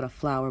 When you think about a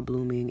flower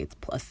blooming, it's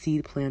a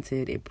seed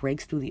planted, it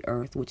breaks through the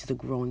earth, which is a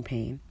growing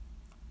pain.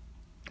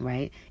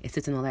 Right? It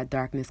sits in all that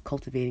darkness,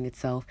 cultivating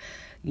itself,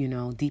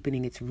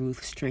 deepening its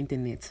roots,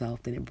 strengthening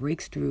itself. Then it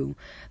breaks through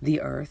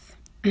the earth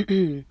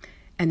and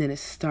then it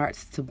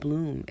starts to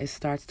bloom. It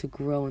starts to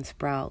grow and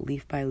sprout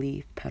leaf by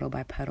leaf, petal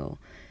by petal.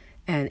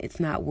 And it's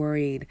not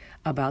worried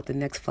about the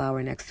next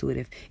flower next to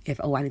it. If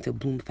I need to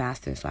bloom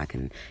faster so I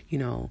can,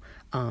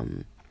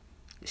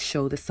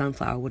 show the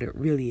sunflower what it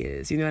really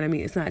is. You know what I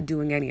mean? It's not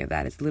doing any of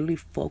that. It's literally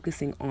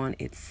focusing on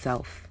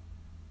itself,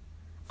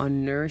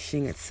 on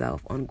nourishing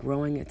itself, on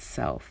growing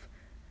itself,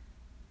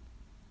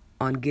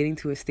 on getting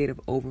to a state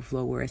of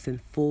overflow where it's in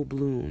full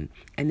bloom.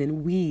 And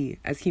then we,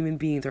 as human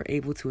beings, are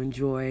able to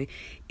enjoy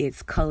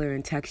its color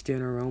and texture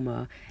and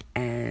aroma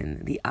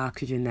and the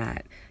oxygen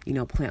that,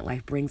 plant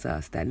life brings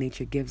us, that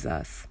nature gives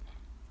us.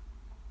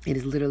 It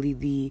is literally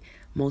the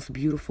most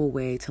beautiful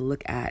way to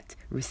look at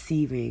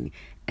receiving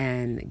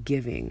and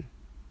giving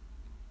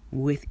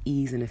with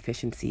ease and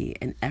efficiency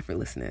and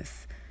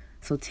effortlessness.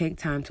 So take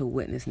time to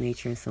witness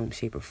nature in some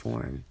shape or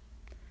form.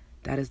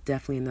 That is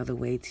definitely another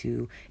way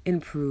to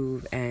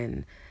improve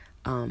and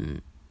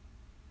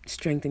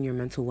strengthen your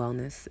mental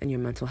wellness and your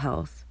mental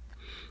health.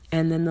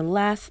 And then the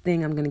last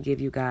thing I'm going to give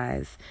you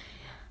guys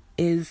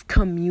is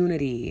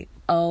community.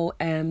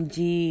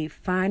 OMG,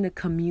 find a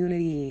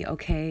community,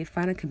 okay?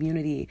 Find a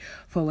community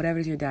for whatever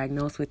it is you're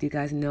diagnosed with. You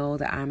guys know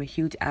that I'm a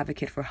huge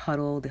advocate for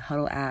Huddle, the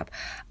Huddle app.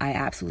 I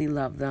absolutely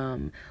love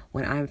them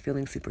when I'm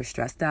feeling super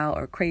stressed out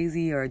or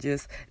crazy or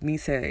just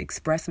need to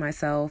express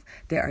myself.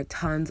 There are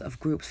tons of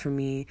groups for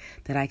me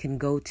that I can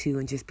go to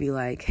and just be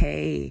like,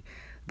 hey,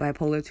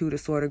 bipolar 2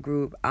 disorder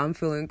group, I'm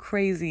feeling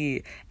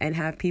crazy, and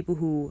have people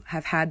who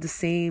have had the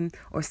same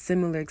or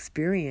similar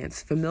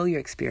experience, familiar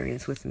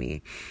experience with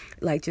me,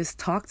 like just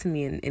talk to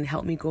me and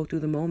help me go through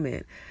the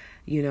moment.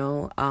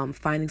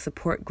 Finding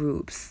support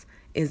groups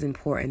is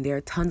important. There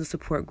are tons of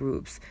support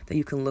groups that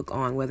you can look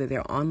on, whether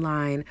they're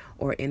online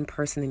or in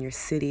person in your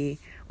city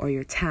or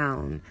your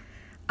town.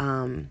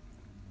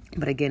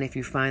 But again, if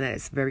you find that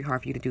it's very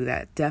hard for you to do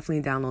that,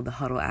 definitely download the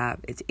Huddle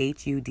app. It's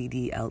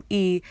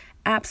HUDDLE,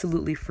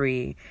 absolutely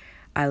free.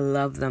 I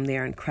love them. They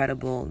are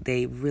incredible.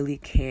 They really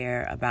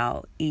care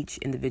about each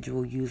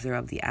individual user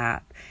of the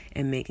app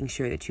and making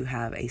sure that you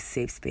have a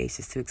safe space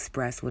just to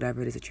express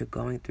whatever it is that you're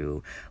going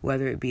through,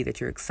 whether it be that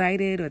you're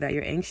excited or that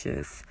you're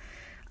anxious.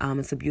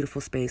 It's a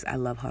beautiful space. I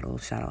love Huddle.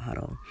 Shout out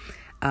Huddle.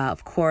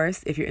 Of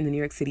course, if you're in the New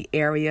York City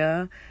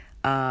area,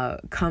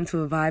 come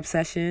to a vibe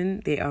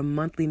session. They are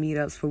monthly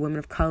meetups for women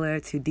of color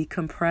to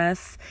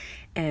decompress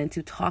and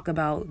to talk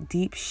about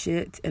deep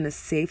shit in a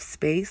safe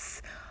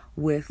space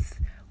with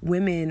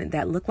women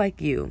that look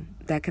like you,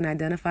 that can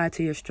identify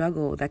to your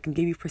struggle, that can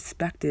give you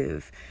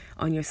perspective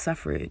on your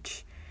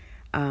suffrage.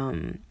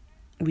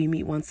 We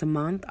meet once a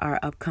month. Our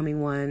upcoming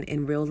one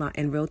in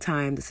real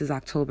time, this is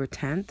October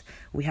 10th.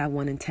 We have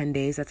one in 10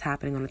 days that's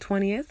happening on the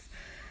 20th.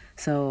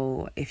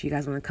 So if you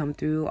guys want to come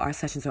through, our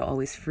sessions are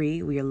always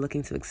free. We are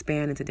looking to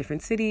expand into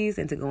different cities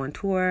and to go on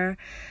tour.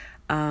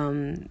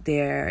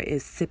 There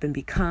is Sip and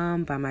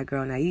Become by my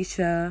girl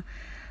Naisha.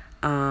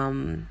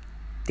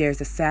 There's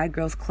the Sad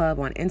Girls Club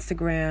on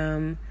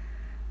Instagram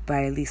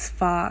by Elise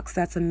Fox.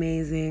 That's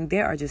amazing.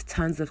 There are just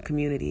tons of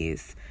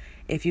communities.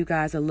 If you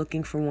guys are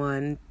looking for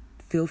one,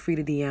 feel free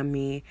to DM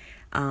me,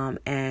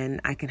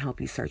 and I can help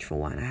you search for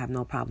one. I have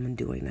no problem in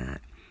doing that.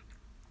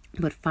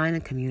 But find a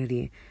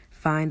community.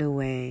 Find a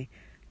way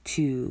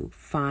to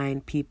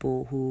find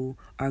people who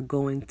are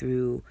going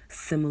through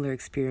similar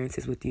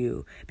experiences with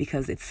you,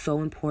 because it's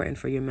so important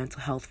for your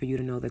mental health for you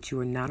to know that you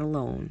are not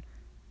alone.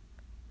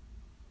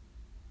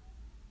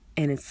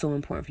 And it's so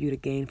important for you to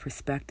gain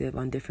perspective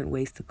on different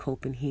ways to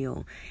cope and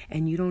heal.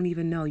 And you don't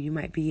even know, you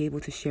might be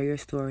able to share your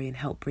story and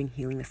help bring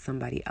healing to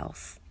somebody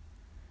else.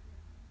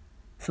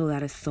 So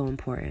that is so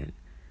important.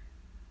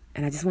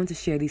 And I just want to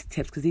share these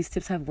tips because these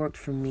tips have worked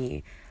for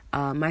me.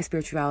 My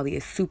spirituality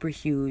is super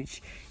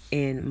huge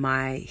in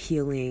my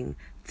healing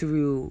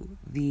through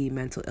the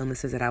mental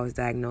illnesses that I was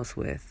diagnosed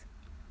with.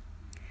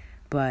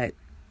 But,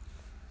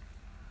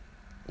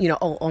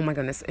 oh my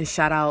goodness. And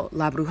shout out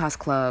La Brujas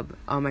Club.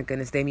 Oh my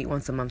goodness. They meet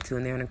once a month too.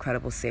 And they're an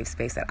incredible safe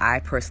space that I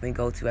personally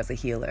go to as a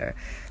healer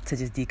to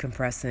just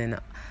decompress and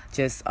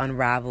just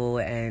unravel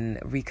and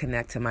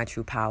reconnect to my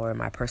true power,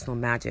 my personal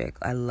magic.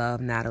 I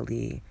love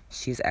Natalie.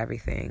 She's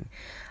everything.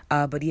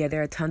 But yeah,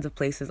 there are tons of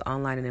places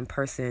online and in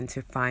person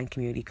to find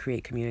community,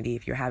 create community.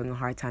 If you're having a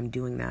hard time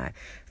doing that,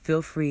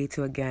 feel free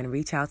to, again,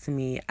 reach out to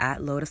me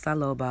at Lotus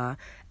Laloba,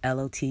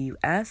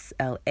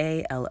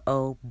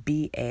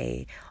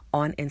 LOTUSLALOBA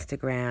on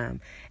Instagram,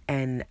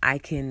 and I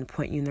can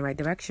point you in the right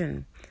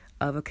direction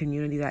of a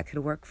community that could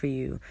work for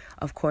you.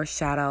 Of course,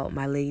 shout out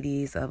my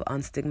ladies of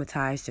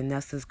Unstigmatized.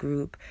 Janessa's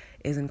group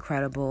is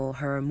incredible.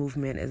 Her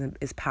movement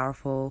is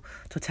powerful.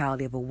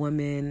 Totality of a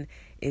Woman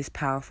is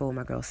powerful.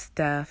 My girl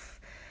Steph.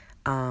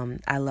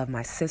 I love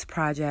my Sis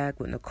Project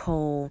with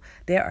Nicole.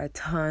 There are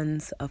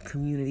tons of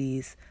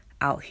communities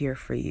out here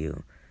for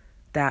you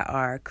that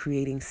are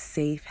creating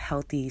safe,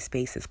 healthy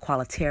spaces.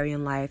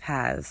 Qualitarian Life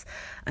has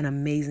an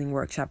amazing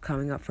workshop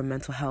coming up for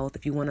mental health.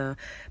 If you want to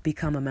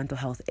become a mental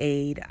health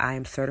aide, I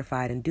am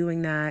certified in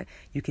doing that.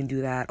 You can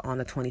do that on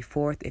the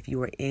 24th. If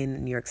you are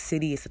in New York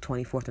City, it's the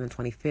 24th and the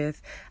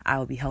 25th. I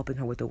will be helping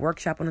her with the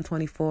workshop on the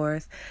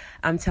 24th.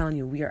 I'm telling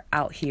you, we are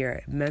out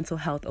here. Mental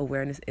health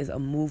awareness is a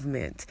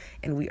movement,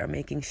 and we are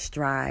making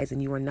strides,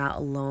 and you are not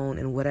alone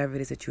in whatever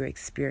it is that you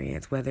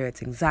experience, whether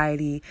it's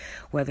anxiety,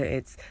 whether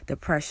it's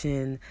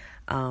depression,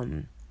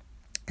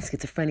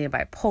 schizophrenia,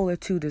 bipolar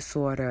 2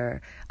 disorder,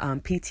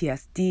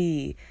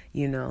 PTSD,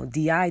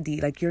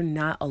 DID. Like, you're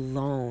not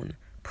alone.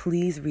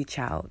 Please reach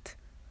out.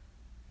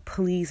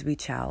 Please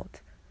reach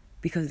out,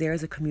 because there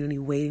is a community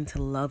waiting to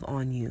love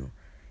on you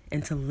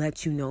and to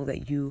let you know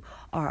that you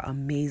are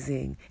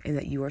amazing and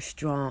that you are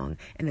strong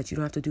and that you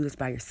don't have to do this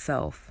by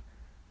yourself.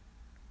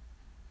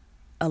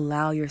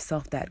 Allow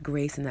yourself that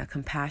grace and that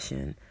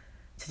compassion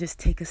to just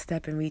take a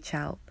step and reach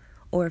out.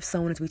 Or if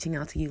someone is reaching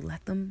out to you,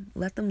 let them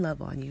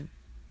love on you,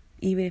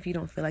 even if you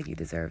don't feel like you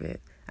deserve it.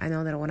 I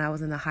know that when I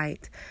was in the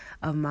height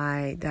of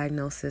my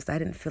diagnosis, I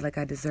didn't feel like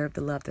I deserved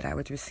the love that I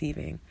was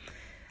receiving.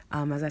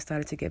 As I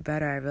started to get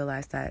better, I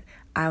realized that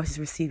I was just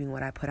receiving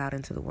what I put out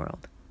into the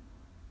world.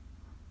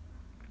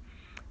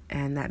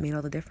 And that made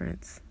all the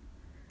difference.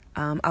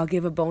 I'll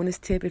give a bonus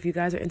tip. If you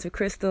guys are into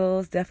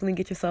crystals, definitely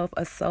get yourself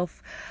a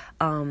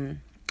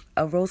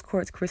rose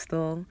quartz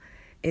crystal.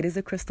 It is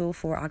a crystal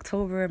for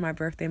October, my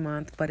birthday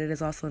month, but it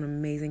is also an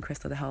amazing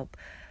crystal to help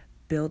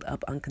build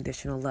up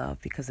unconditional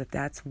love, because if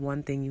that's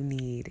one thing you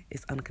need,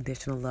 is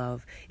unconditional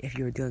love if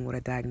you're dealing with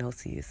a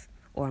diagnosis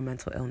or a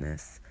mental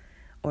illness,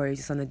 or you're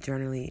just on the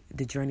journey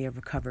of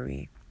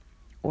recovery,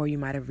 or you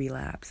might have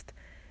relapsed.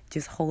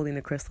 Just holding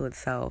the crystal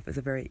itself is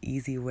a very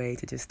easy way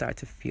to just start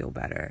to feel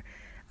better.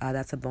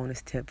 That's a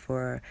bonus tip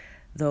for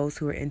those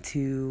who are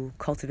into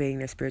cultivating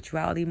their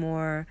spirituality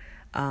more.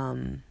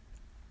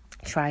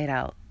 Try it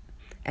out.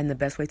 And the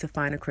best way to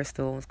find a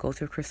crystal is go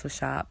to a crystal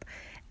shop,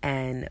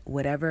 and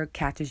whatever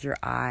catches your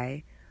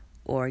eye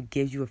or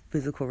gives you a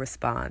physical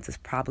response is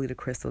probably the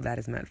crystal that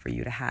is meant for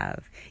you to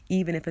have.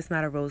 Even if it's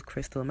not a rose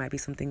crystal, it might be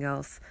something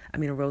else. A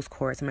rose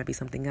quartz, it might be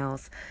something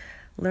else.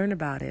 Learn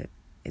about it.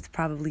 It's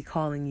probably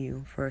calling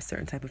you for a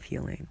certain type of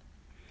healing.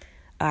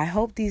 I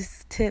hope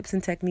these tips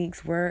and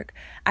techniques work.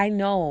 I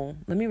know,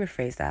 let me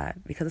rephrase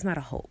that, because it's not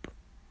a hope.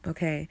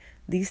 Okay,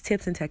 these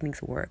tips and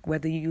techniques work.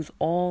 Whether you use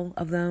all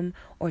of them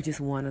or just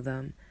one of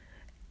them,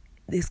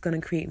 it's going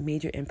to create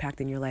major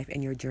impact in your life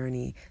and your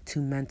journey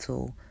to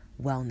mental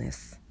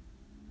wellness.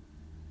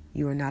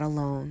 You are not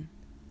alone.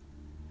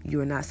 You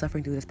are not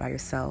suffering through this by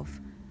yourself.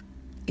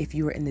 If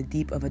you are in the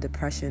deep of a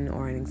depression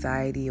or an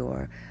anxiety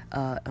or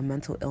a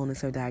mental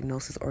illness or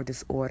diagnosis or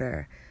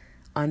disorder,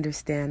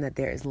 understand that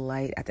there is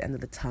light at the end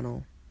of the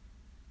tunnel.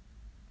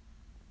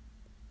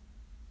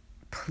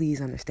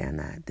 Please understand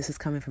that. This is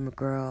coming from a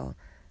girl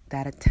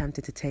that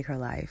attempted to take her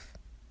life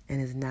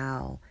and is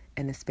now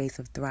in a space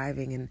of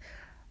thriving, and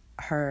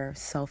her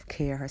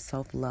self-care, her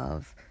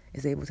self-love,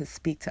 is able to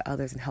speak to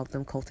others and help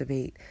them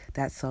cultivate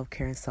that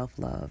self-care and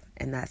self-love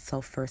and that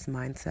self-first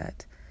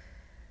mindset.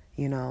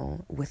 You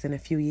know, within a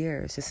few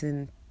years, just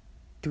in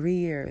 3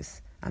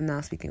 years, I'm now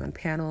speaking on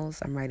panels.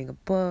 I'm writing a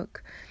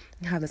book.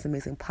 I have this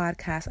amazing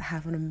podcast. I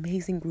have an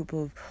amazing group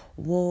of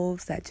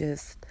wolves that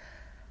just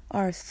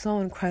are so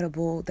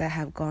incredible, that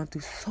have gone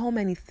through so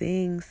many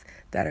things,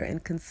 that are in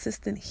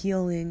consistent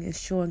healing and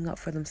showing up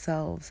for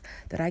themselves,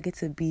 that I get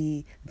to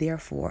be there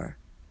for.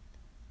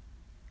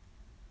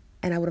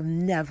 And I would have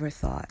never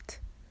thought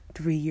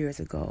 3 years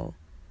ago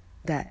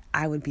that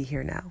I would be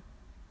here now.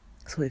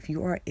 So if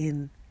you are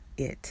in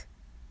it,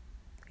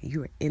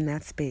 you are in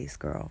that space,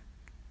 girl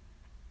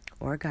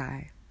or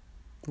guy,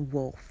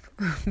 wolf,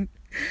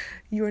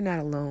 you are not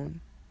alone.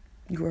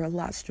 You are a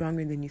lot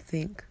stronger than you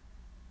think.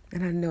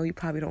 And I know you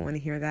probably don't want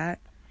to hear that,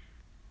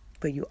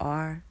 but you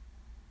are.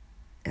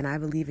 And I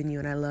believe in you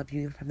and I love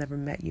you. If I've never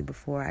met you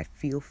before, I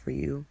feel for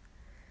you.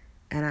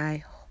 And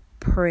I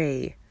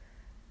pray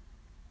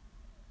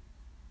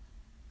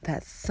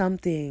that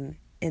something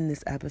in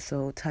this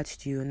episode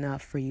touched you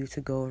enough for you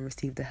to go and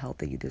receive the help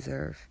that you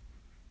deserve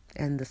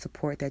and the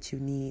support that you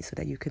need so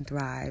that you can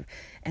thrive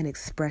and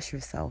express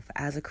yourself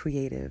as a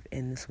creative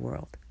in this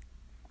world.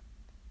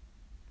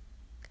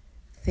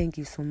 Thank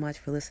you so much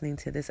for listening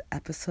to this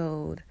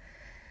episode.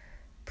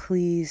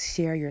 Please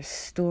share your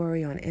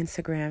story on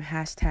Instagram,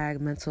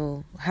 hashtag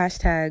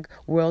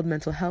World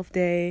Mental Health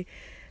Day.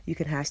 You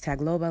can hashtag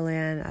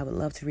Lobaland. I would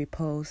love to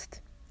repost.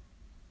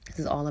 This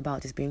is all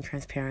about just being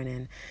transparent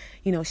and,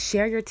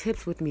 share your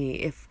tips with me.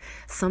 If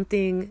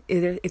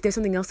there's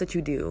something else that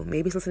you do,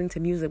 maybe it's listening to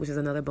music, which is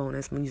another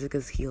bonus. Music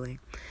is healing.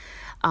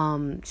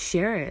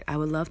 Share it. I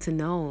would love to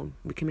know.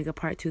 We can make a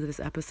part 2 of this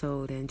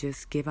episode and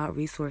just give out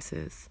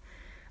resources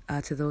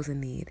to those in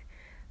need.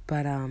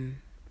 But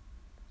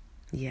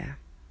yeah,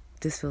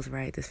 this feels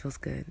right. This feels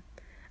good.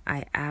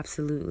 I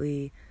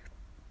absolutely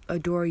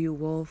adore you,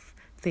 Wolf.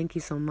 Thank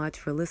you so much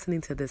for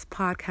listening to this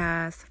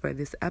podcast, for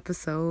this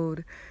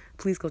episode.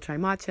 Please go try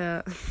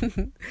matcha.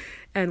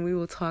 And we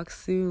will talk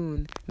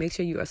soon. Make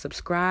sure you are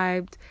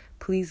subscribed.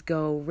 Please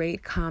go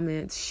rate,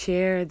 comment,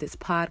 share this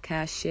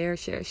podcast.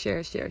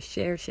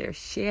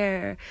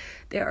 Share.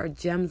 There are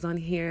gems on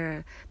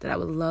here that I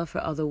would love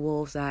for other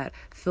wolves that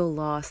feel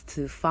lost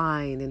to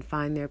find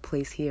their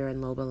place here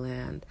in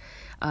Lobaland.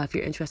 If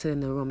you're interested in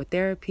the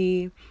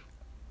aromatherapy,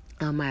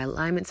 my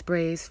alignment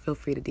sprays, feel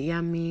free to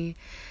DM me.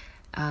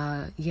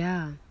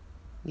 Yeah,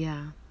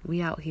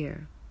 we out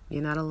here.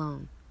 You're not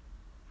alone.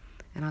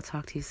 And I'll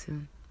talk to you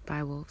soon.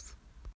 Bye, wolves.